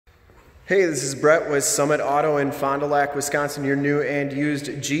Hey, this is Brett with Summit Auto in Fond du Lac, Wisconsin, your new and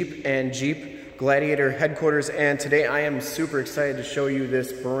used Jeep and Jeep Gladiator headquarters. And today I am super excited to show you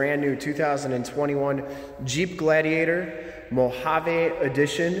this brand new 2021 Jeep Gladiator Mojave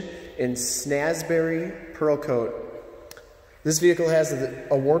Edition in Snazzberry Pearl Coat. This vehicle has the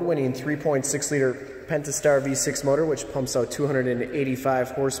award-winning 3.6 liter Pentastar V6 motor, which pumps out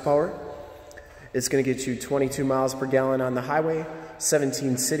 285 horsepower. It's going to get you 22 miles per gallon on the highway,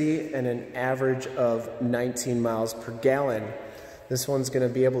 17 city, and an average of 19 miles per gallon. This one's going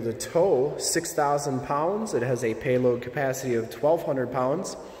to be able to tow 6,000 pounds. It has a payload capacity of 1,200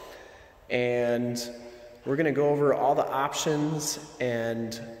 pounds. And we're going to go over all the options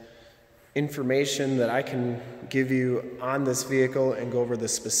and information that I can give you on this vehicle and go over the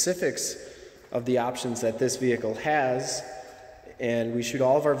specifics of the options that this vehicle has. And we shoot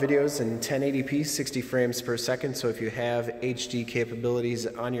all of our videos in 1080p, 60 frames per second, so if you have HD capabilities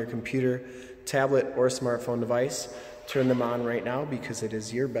on your computer, tablet, or smartphone device, turn them on right now because it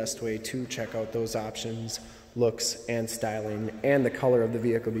is your best way to check out those options, looks, and styling, and the color of the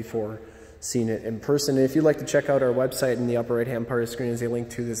vehicle before seeing it in person. And if you'd like to check out our website, in the upper right-hand part of the screen is a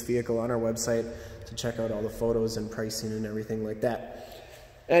link to this vehicle on our website to check out all the photos and pricing and everything like that.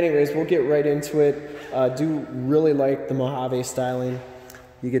 Anyways, we'll get right into it. Do really like the Mojave styling.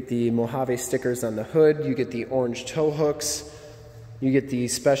 You get the Mojave stickers on the hood. You get the orange tow hooks. You get the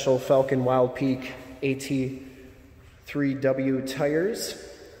special Falcon Wild Peak AT3W tires.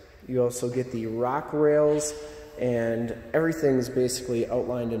 You also get the rock rails, and everything's basically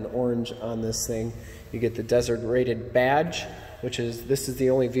outlined in orange on this thing. You get the desert rated badge, this is the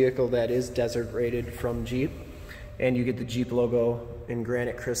only vehicle that is desert rated from Jeep. And you get the Jeep logo in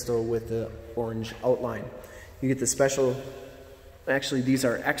granite crystal with the orange outline. You get the special, actually these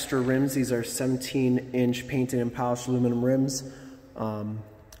are extra rims. These are 17-inch painted and polished aluminum rims on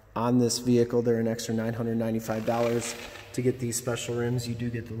this vehicle. They're an extra $995 to get these special rims. You do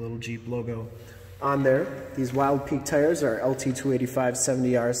get the little Jeep logo on there. These Wild Peak tires are LT285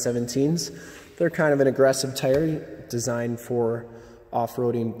 70R 17s. They're kind of an aggressive tire designed for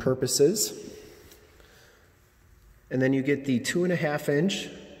off-roading purposes. And then you get the 2.5-inch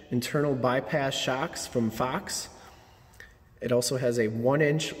internal bypass shocks from Fox. It also has a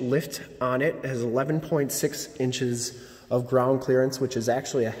 1-inch lift on it. It has 11.6 inches of ground clearance, which is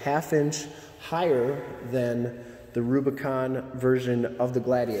actually a 1/2 inch higher than the Rubicon version of the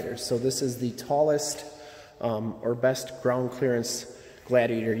Gladiator. So this is the tallest or best ground clearance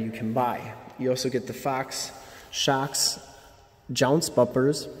Gladiator you can buy. You also get the Fox shocks jounce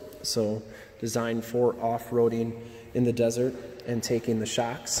bumpers, so designed for off-roading in the desert and taking the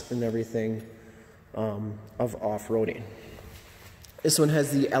shocks and everything of off-roading. This one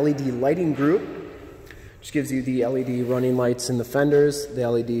has the LED lighting group, which gives you the LED running lights in the fenders, the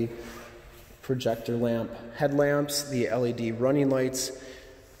LED projector lamp headlamps, the LED running lights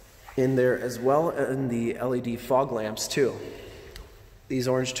in there as well, and the LED fog lamps too. These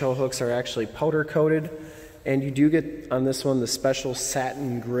orange tow hooks are actually powder coated, and you do get on this one the special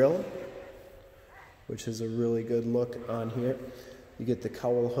satin grille, which is a really good look on here. You get the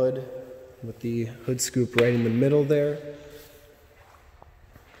cowl hood with the hood scoop right in the middle there.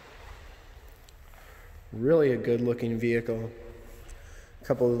 Really a good looking vehicle. A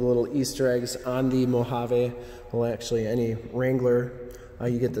couple of little Easter eggs on the Mojave, well actually any Wrangler.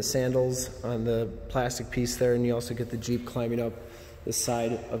 You get the sandals on the plastic piece there, and you also get the Jeep climbing up the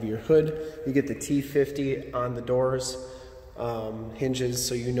side of your hood. You get the T50 on the doors. Hinges,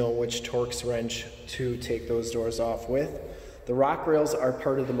 so you know which Torx wrench to take those doors off with. The rock rails are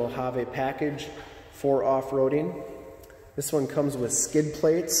part of the Mojave package for off-roading. This one comes with skid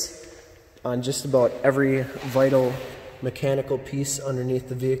plates on just about every vital mechanical piece underneath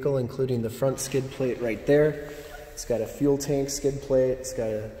the vehicle, including the front skid plate right there. It's got a fuel tank skid plate, it's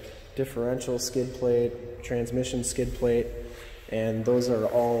got a differential skid plate, transmission skid plate, and those are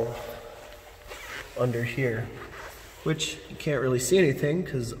all under here, which you can't really see anything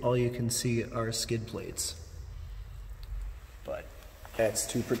because all you can see are skid plates. But that's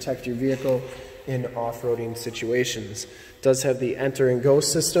to protect your vehicle in off-roading situations. It does have the enter and go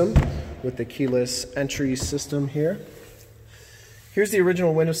system with the keyless entry system here. Here's the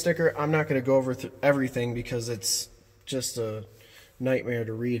original window sticker. I'm not going to go over everything because it's just a nightmare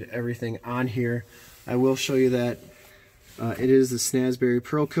to read everything on here. I will show you that it is the Snazzberry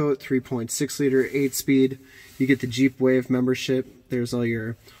Pearl Coat, 3.6 liter, 8-speed. You get the Jeep Wave membership. There's all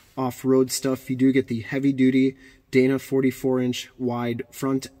your off-road stuff. You do get the heavy-duty Dana 44-inch wide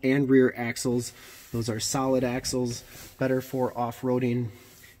front and rear axles. Those are solid axles, better for off-roading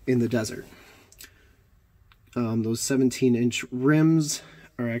in the desert. Those 17-inch rims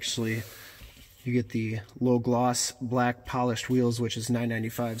are actually, you get the low gloss black polished wheels, which is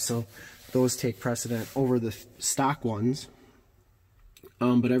 $9.95, so those take precedent over the stock ones.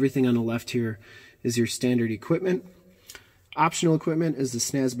 But everything on the left here is your standard equipment. Optional equipment is the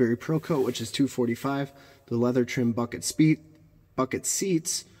Snazzberry Pro Coat, which is $245. The leather trim bucket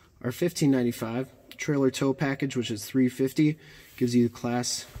seats are $15.95. Trailer tow package, which is $350, gives you the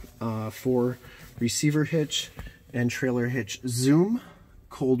class 4 receiver hitch and trailer hitch zoom.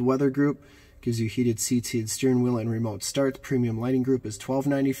 Cold weather group gives you heated seats, heated steering wheel, and remote start. The premium lighting group is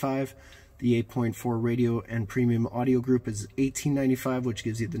 $12.95. The 8.4 radio and premium audio group is $18.95, which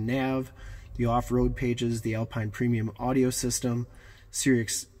gives you the nav, the off-road pages, the Alpine premium audio system,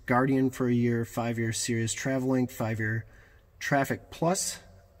 Sirius Guardian for a year, 5-year Sirius Travelink, 5-year Traffic Plus,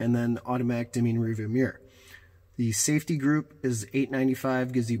 and then automatic dimming rearview mirror. The safety group is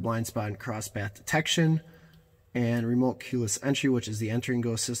 $8.95, gives you blind spot and cross path detection, and remote keyless entry, which is the enter and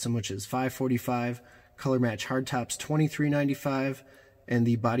go system, which is $545. Color match hardtops $23.95, and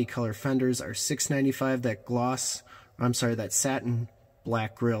the body color fenders are $6.95. That satin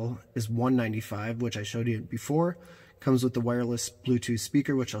black grille is $195, which I showed you before. Comes with the wireless Bluetooth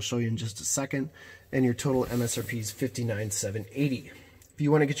speaker, which I'll show you in just a second, and your total MSRP is $59,780. If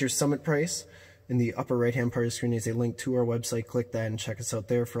you want to get your Summit price, in the upper right hand part of the screen is a link to our website. Click that and check us out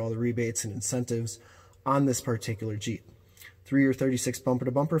there for all the rebates and incentives on this particular Jeep. 3-year 36 bumper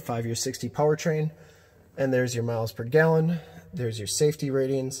to bumper, 5-year 60 powertrain, and there's your miles per gallon. There's your safety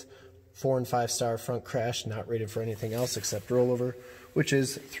ratings, 4- and 5-star front crash, not rated for anything else except rollover, which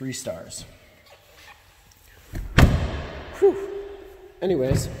is 3 stars. Whew.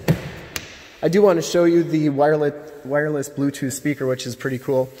 Anyways, I do want to show you the wireless Bluetooth speaker, which is pretty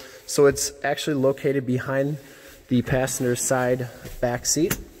cool. So it's actually located behind the passenger side back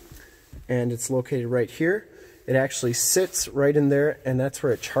seat, and it's located right here. It actually sits right in there, and that's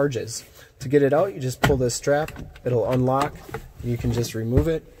where it charges. To get it out, you just pull this strap, it'll unlock, and you can just remove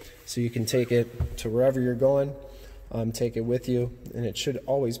it. So you can take it to wherever you're going, take it with you, and it should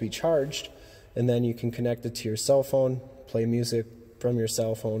always be charged. And then you can connect it to your cell phone, play music from your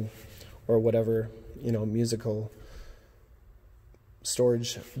cell phone, or whatever, musical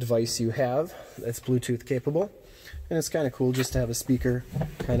storage device you have that's Bluetooth capable. And it's kind of cool just to have a speaker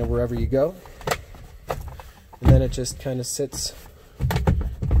kind of wherever you go. And then it just kind of sits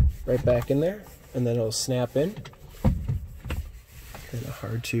right back in there, and then it'll snap in. Kind of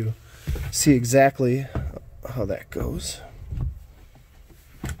hard to see exactly how that goes.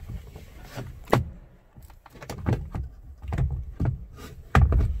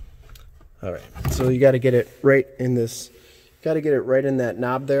 All right, so you got to get it right in this, right in that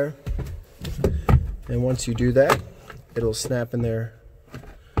knob there. And once you do that, it'll snap in there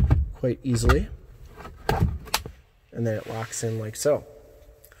quite easily. And then it locks in like so.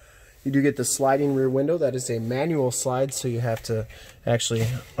 You do get the sliding rear window. That is a manual slide, so you have to actually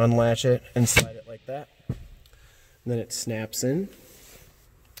unlatch it and slide it like that. And then it snaps in.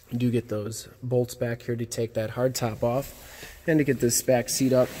 You do get those bolts back here to take that hard top off, and to get this back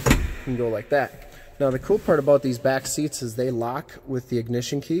seat up, you can go like that. Now the cool part about these back seats is they lock with the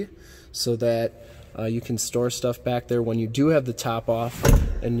ignition key, so that you can store stuff back there when you do have the top off,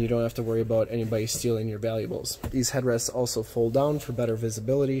 and you don't have to worry about anybody stealing your valuables. These headrests also fold down for better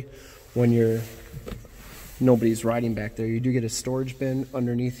visibility when nobody's riding back there. You do get a storage bin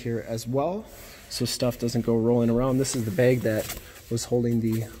underneath here as well, so stuff doesn't go rolling around. This is the bag that was holding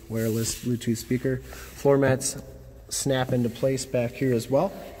the wireless Bluetooth speaker. Floor mats snap into place back here as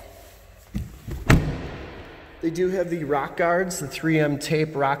well. They do have the rock guards, the 3M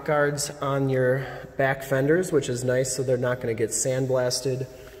tape rock guards on your back fenders, which is nice, so they're not going to get sandblasted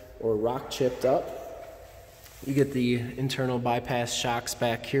or rock chipped up. You get the internal bypass shocks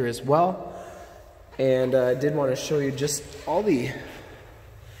back here as well. And I did want to show you just all the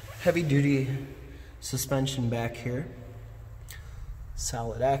heavy-duty suspension back here.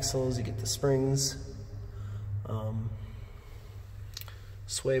 Solid axles, you get the springs,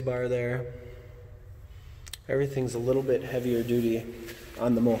 sway bar there. Everything's a little bit heavier duty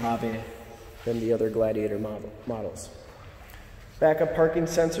on the Mojave than the other Gladiator models. Backup parking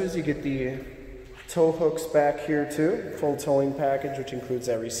sensors, you get the tow hooks back here too. Full towing package, which includes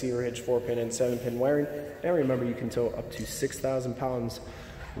that receiver hitch, 4-pin and 7-pin wiring. And remember, you can tow up to 6,000 pounds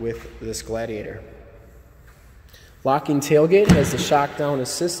with this Gladiator. Locking tailgate has the shock down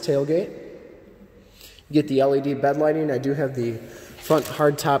assist tailgate. You get the LED bed lighting. I do have the front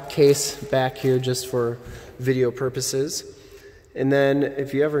hardtop case back here just for video purposes. And then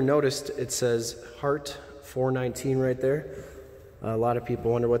if you ever noticed, it says Heart 419 right there. A lot of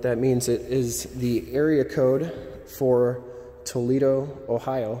people wonder what that means. It is the area code for Toledo,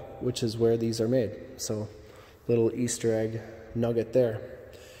 Ohio, which is where these are made. So little Easter egg nugget there.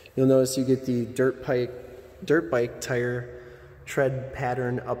 You'll notice you get the dirt bike tire tread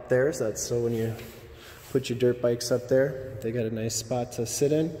pattern up there. So when you put your dirt bikes up there, they got a nice spot to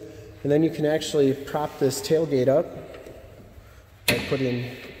sit in. And then you can actually prop this tailgate up by putting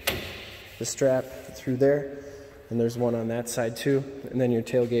the strap through there. And there's one on that side too. And then your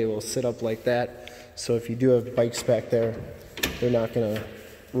tailgate will sit up like that. So if you do have bikes back there, they're not gonna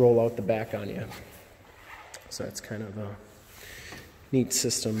roll out the back on you. So that's kind of a neat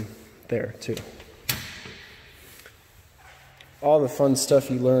system there too. All the fun stuff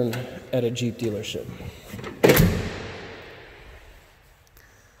you learn at a Jeep dealership.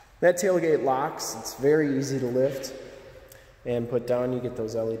 That tailgate locks. It's very easy to lift and put down. You get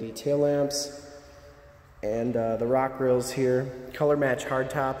those LED tail lamps. And the rock rails here. Color match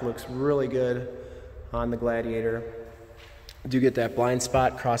hardtop looks really good on the Gladiator. You do get that blind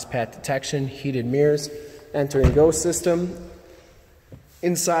spot, cross path detection, heated mirrors, enter and go system.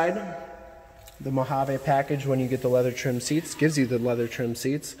 Inside the Mojave package, when you get the leather trim seats, gives you the leather trim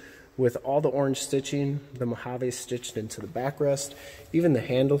seats with all the orange stitching. The Mojave stitched into the backrest. Even the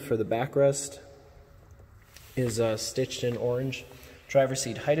handle for the backrest is stitched in orange. Driver's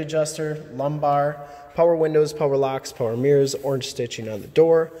seat height adjuster, lumbar, power windows, power locks, power mirrors, orange stitching on the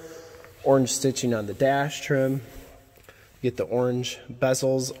door, orange stitching on the dash trim. You get the orange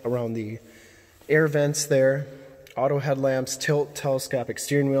bezels around the air vents there, auto headlamps, tilt, telescopic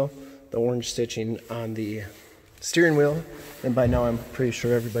steering wheel, the orange stitching on the steering wheel, and by now I'm pretty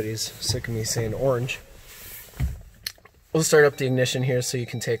sure everybody's sick of me saying orange. We'll start up the ignition here so you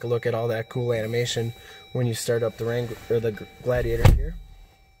can take a look at all that cool animation when you start up the Wrangler or the Gladiator here.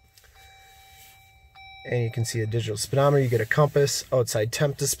 And you can see a digital speedometer, you get a compass, outside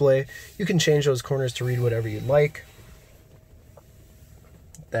temp display. You can change those corners to read whatever you'd like.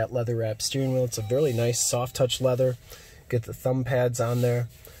 That leather wrapped steering wheel, it's a really nice soft touch leather. Get the thumb pads on there.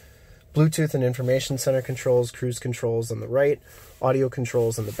 Bluetooth and information center controls, cruise controls on the right, audio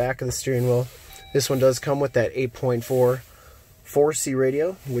controls on the back of the steering wheel. This one does come with that 8.4 4C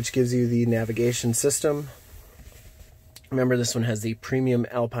radio, which gives you the navigation system. Remember, this one has the premium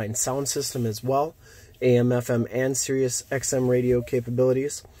Alpine sound system as well, AM, FM, and Sirius XM radio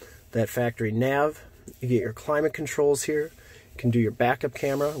capabilities. That factory nav, you get your climate controls here. You can do your backup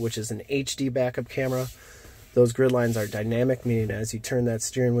camera, which is an HD backup camera. Those grid lines are dynamic, meaning as you turn that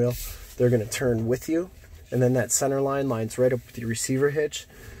steering wheel, they're going to turn with you. And then that center line lines right up with the receiver hitch.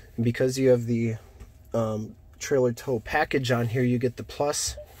 And because you have the trailer tow package on here, you get the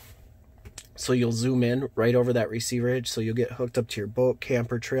plus. So you'll zoom in right over that receiver hitch. So you'll get hooked up to your boat,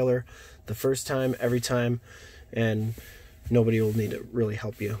 camper, trailer the first time, every time. And nobody will need to really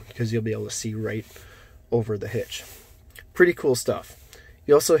help you because you'll be able to see right over the hitch. Pretty cool stuff.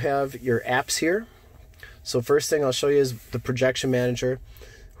 You also have your apps here. So first thing I'll show you is the projection manager,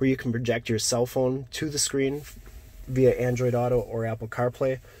 where you can project your cell phone to the screen via Android Auto or Apple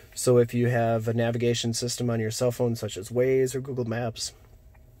CarPlay. So if you have a navigation system on your cell phone, such as Waze or Google Maps,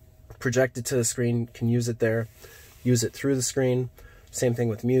 project it to the screen, can use it there, use it through the screen. Same thing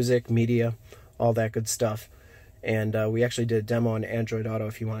with music, media, all that good stuff. And we actually did a demo on Android Auto.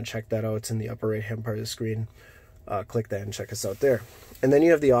 If you want to check that out, it's in the upper right hand part of the screen. Click that and check us out there. And then you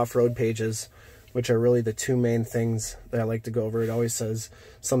have the off-road pages, which are really the two main things that I like to go over. It always says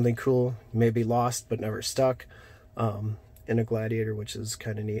something cool, maybe lost but never stuck, in a Gladiator, which is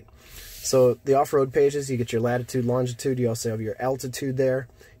kind of neat. So the off-road pages, you get your latitude, longitude. You also have your altitude there,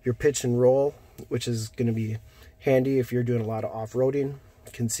 your pitch and roll, which is going to be handy if you're doing a lot of off-roading.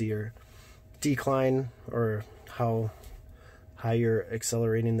 You can see your decline, or how high you're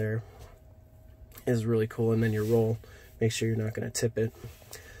accelerating there is really cool. And then your roll, make sure you're not going to tip it.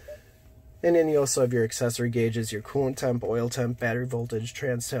 And then you also have your accessory gauges, your coolant temp, oil temp, battery voltage,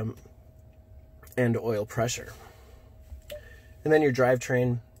 trans temp, and oil pressure. And then your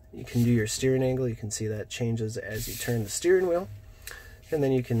drivetrain, you can do your steering angle. You can see that changes as you turn the steering wheel. And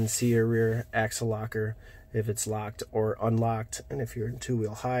then you can see your rear axle locker, if it's locked or unlocked, and if you're in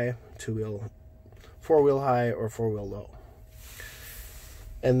two-wheel high, two-wheel, four-wheel high, or four-wheel low.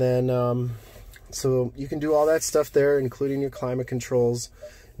 And then, so you can do all that stuff there, including your climate controls.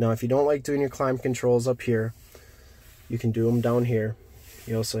 Now, if you don't like doing your climate controls up here, you can do them down here.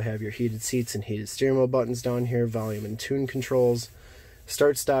 You also have your heated seats and heated steering wheel buttons down here, volume and tune controls,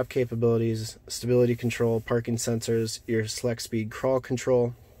 start-stop capabilities, stability control, parking sensors, your select speed crawl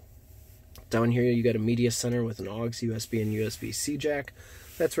control. Down here you got a media center with an aux, USB, and USB-C jack.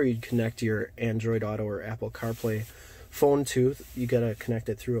 That's where you'd connect your Android Auto or Apple CarPlay phone to. You gotta connect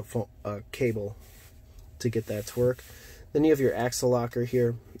it through a cable to get that to work. Then you have your axle locker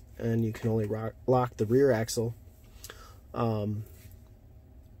here, and you can only lock the rear axle. But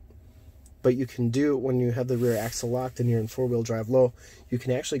you can do, when you have the rear axle locked and you're in four-wheel drive low, you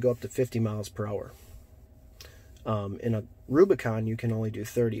can actually go up to 50 miles per hour. In a Rubicon, you can only do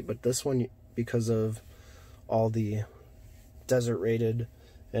 30, but this one, because of all the desert rated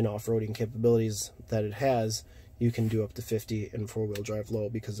and off-roading capabilities that it has, you can do up to 50 in four-wheel drive low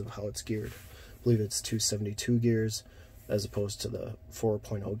because of how it's geared. I believe it's 272 gears as opposed to the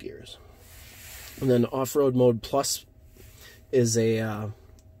 4.0 gears. And then off-road mode plus is a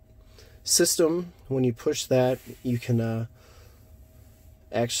system. When you push that, you can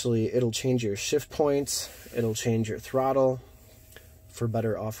actually, it'll change your shift points, it'll change your throttle for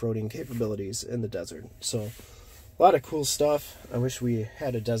better off-roading capabilities in the desert. So a lot of cool stuff. I wish we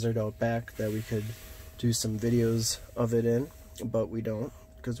had a desert out back that we could do some videos of it in, but we don't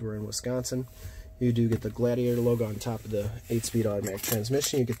because we're in Wisconsin. You do get the Gladiator logo on top of the 8-speed automatic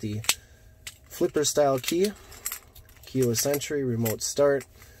transmission. You get the flipper style key, keyless entry, remote start.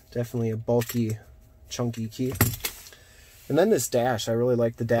 Definitely a bulky, chunky key. And then this dash, I really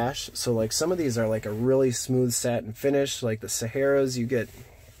like the dash. So like some of these are like a really smooth satin finish, like the Saharas you get,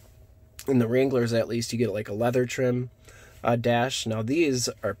 in the Wranglers at least, you get like a leather trim dash. Now these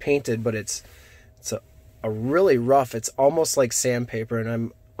are painted, but it's a really rough, it's almost like sandpaper,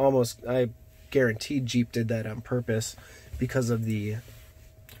 and I guarantee Jeep did that on purpose because of the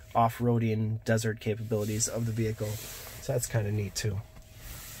off-roading desert capabilities of the vehicle. So that's kind of neat too.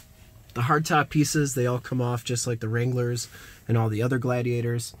 The hardtop pieces, they all come off just like the Wranglers and all the other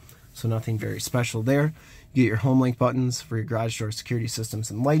Gladiators, so nothing very special there. You get your home link buttons for your garage door security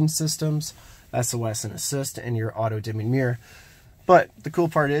systems and lighting systems, SOS and assist, and your auto dimming mirror. But the cool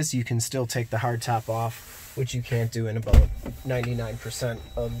part is you can still take the hardtop off, which you can't do in about 99%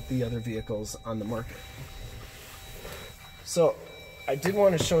 of the other vehicles on the market. So I did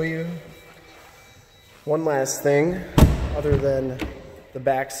want to show you one last thing other than the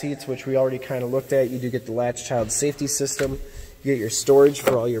back seats, which we already kind of looked at. You do get the latch child safety system. You get your storage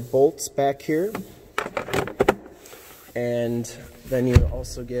for all your bolts back here. And then you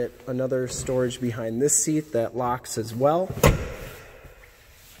also get another storage behind this seat that locks as well.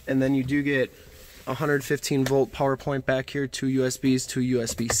 And then you do get 115 volt power point back here, 2 USBs, 2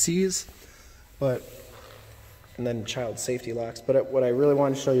 USB-Cs. And then child safety locks. But what I really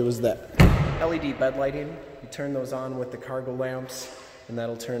want to show you was that LED bed lighting. You turn those on with the cargo lamps, and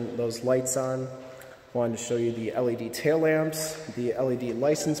that'll turn those lights on. Wanted to show you the LED tail lamps, the LED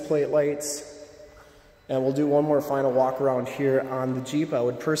license plate lights, and we'll do one more final walk around here on the Jeep. I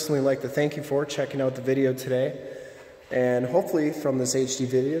would personally like to thank you for checking out the video today, and hopefully from this HD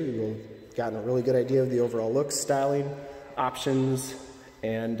video you'll have gotten a really good idea of the overall look, styling, options,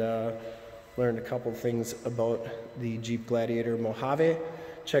 and learned a couple things about the Jeep Gladiator Mojave.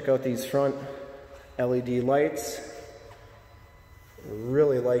 Check out these front LED lights.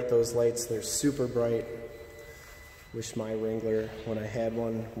 Really like those lights, they're super bright. Wish my Wrangler, when I had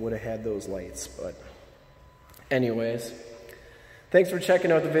one, would have had those lights. But anyways, thanks for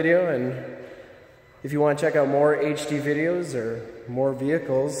checking out the video, and if you want to check out more HD videos or more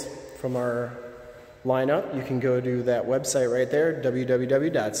vehicles from our lineup, you can go to that website right there,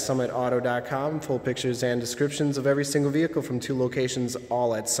 www.summitauto.com. Full pictures and descriptions of every single vehicle from 2 locations,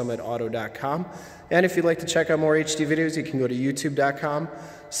 all at summitauto.com. And if you'd like to check out more HD videos, you can go to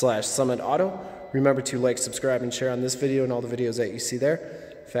youtube.com/summitauto. Remember to like, subscribe, and share on this video and all the videos that you see there.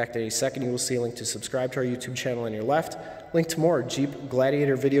 In fact, any second you will see a link to subscribe to our YouTube channel on your left, link to more Jeep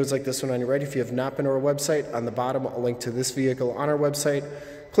Gladiator videos like this one on your right. If you have not been to our website, on the bottom a link to this vehicle on our website.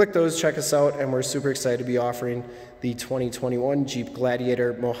 Click those, check us out, and we're super excited to be offering the 2021 Jeep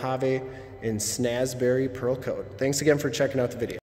Gladiator Mojave in Snazzberry Pearl Coat. Thanks again for checking out the video.